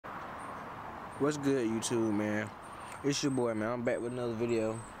What's good, YouTube, man? It's your boy, man. I'm back with another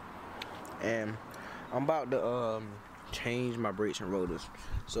video, and I'm about to change my brakes and rotors.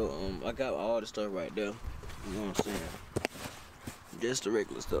 So I got all the stuff right there. You know what I'm saying? Just the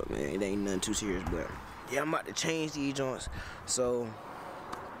regular stuff, man. It ain't nothing too serious, but yeah, I'm about to change these joints. So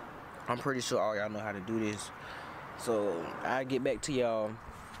I'm pretty sure all y'all know how to do this. So I'll get back to y'all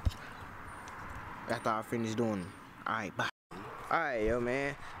after I finish doing them. Alright, bye. Alright, yo,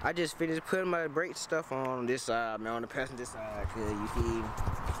 man. I just finished putting my brake stuff on this side, man, on the passenger side, cause you feel.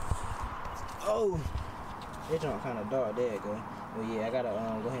 Oh, that joint kind of dark. There you go. Well, yeah, I gotta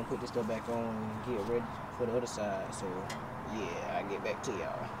go ahead and put this stuff back on and get ready for the other side. So, yeah, I'll get back to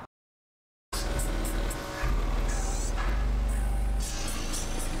y'all.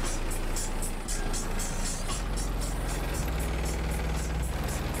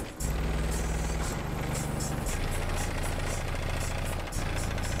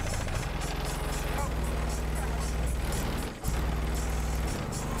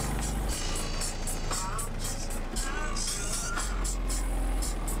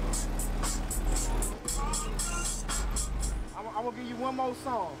 I'm gonna give you one more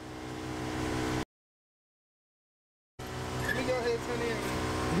song. Let me go ahead and turn in.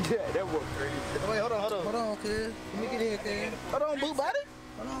 Yeah, that was crazy. Wait, hold on. Hold on, cuz. Let me get in, cuz. Hold on, boo body.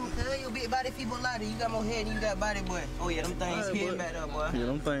 Hold on, cuz. You big body people like you got more head than you got body, boy. Oh yeah, them things Right, hitting boy. back up, boy. Yeah,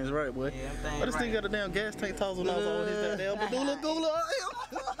 them things right, boy. Yeah, them things I just think right. got a damn gas tank toss when I was on his goddamn Badula.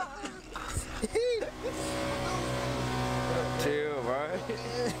 Chill, right?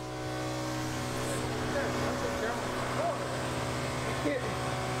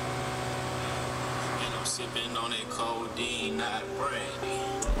 And I'm sipping on that codeine, not brandy.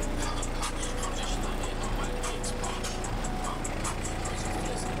 I'm just looking on my Xbox.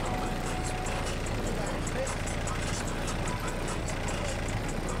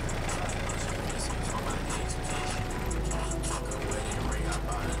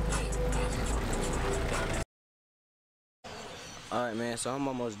 Alright, man, so I'm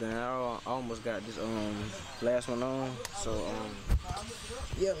almost done. I almost got this last one on. So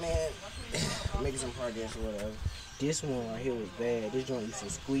yeah, man, making some progress or whatever. This one right here was bad. This joint used to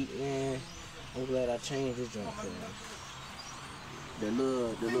squeak, man. I'm glad I changed this joint for me. The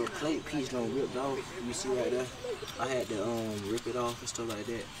little plate piece don't ripped off. You see right there? I had to rip it off and stuff like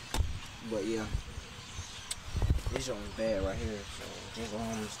that. But yeah, this joint is bad right here. So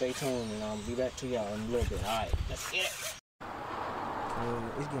just stay tuned and I'll be back to y'all in a little bit. Alright, let's get it.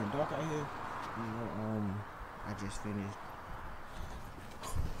 It's getting dark out here. You know, I just finished.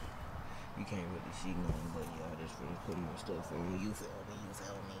 You can't really see nothing, but yeah, I just finished putting my stuff in. You feel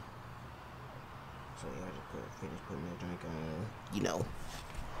me? So yeah, I just finished putting that drink on. You know,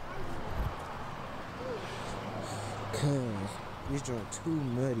 cause this drink too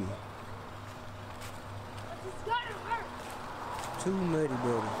muddy. Too muddy,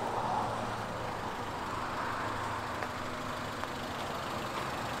 buddy.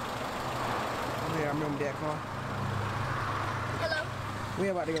 Yeah, I remember that car. Hello. We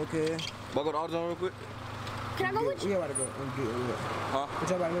about to go, cuz. Wanna go to AutoZone real quick? Can I go with you? We about to go and get it. Huh? What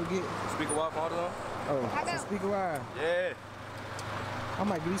y'all about to go get? Speaker wire from AutoZone? Oh, I got- some speaker wire. Yeah. I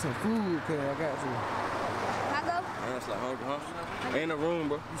might give you some food, cuz I got to. Can I go? I ain't like hungry, huh? Ain't no room,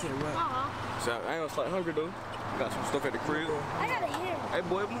 bro. You said what? Uh-huh. So I ain't like hungry, though. Got some stuff at the crib. I got a hair. Hey,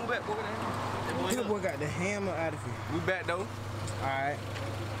 boy, move back, boy. Hey, This boy, boy got the hammer out of here. we back, though. Alright.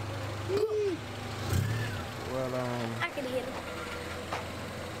 Well, I can hit him.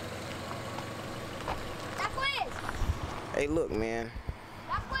 That quiz. hey, look, man.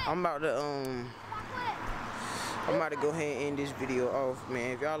 That quiz. I'm about to That I'm about to go ahead and end this video off,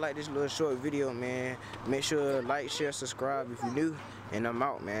 man. If y'all like this little short video, man, make sure to like, share, subscribe if you're new, and I'm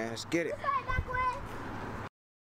out, man. Let's get it. quiz.